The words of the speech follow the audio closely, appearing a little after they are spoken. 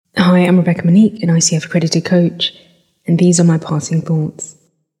Hi, I'm rbccmnq, an ICF accredited coach, and these are my passing thoughts.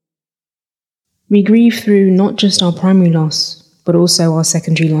 We grieve through not just our primary loss, but also our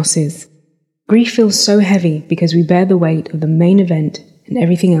secondary losses. Grief feels so heavy because we bear the weight of the main event and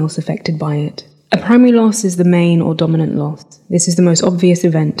everything else affected by it. A primary loss is the main or dominant loss. This is the most obvious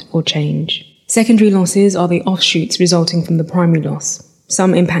event or change. Secondary losses are the offshoots resulting from the primary loss.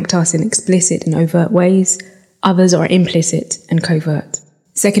 Some impact us in explicit and overt ways, others are implicit and covert.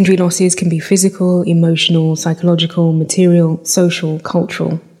 Secondary losses can be physical, emotional, psychological, material, social,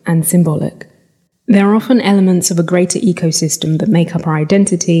 cultural, and symbolic. They are often elements of a greater ecosystem that make up our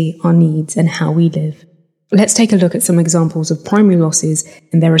identity, our needs, and how we live. Let's take a look at some examples of primary losses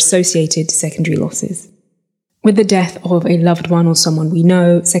and their associated secondary losses. With the death of a loved one or someone we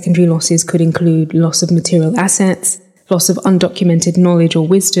know, secondary losses could include loss of material assets, loss of undocumented knowledge or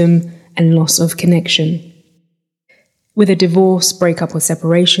wisdom, and loss of connection. With a divorce, breakup, or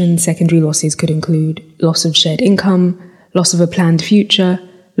separation, secondary losses could include loss of shared income, loss of a planned future,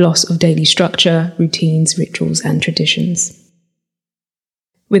 loss of daily structure, routines, rituals, and traditions.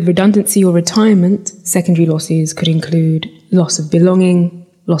 With redundancy or retirement, secondary losses could include loss of belonging,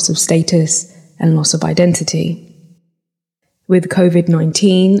 loss of status, and loss of identity. With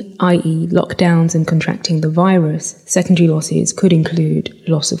COVID-19, i.e. lockdowns and contracting the virus, secondary losses could include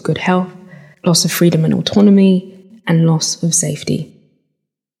loss of good health, loss of freedom and autonomy, and loss of safety.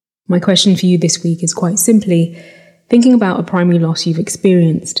 My question for you this week is quite simply, thinking about a primary loss you've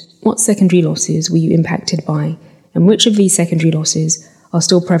experienced, what secondary losses were you impacted by, and which of these secondary losses are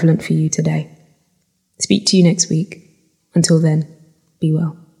still prevalent for you today? Speak to you next week. Until then, be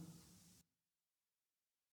well.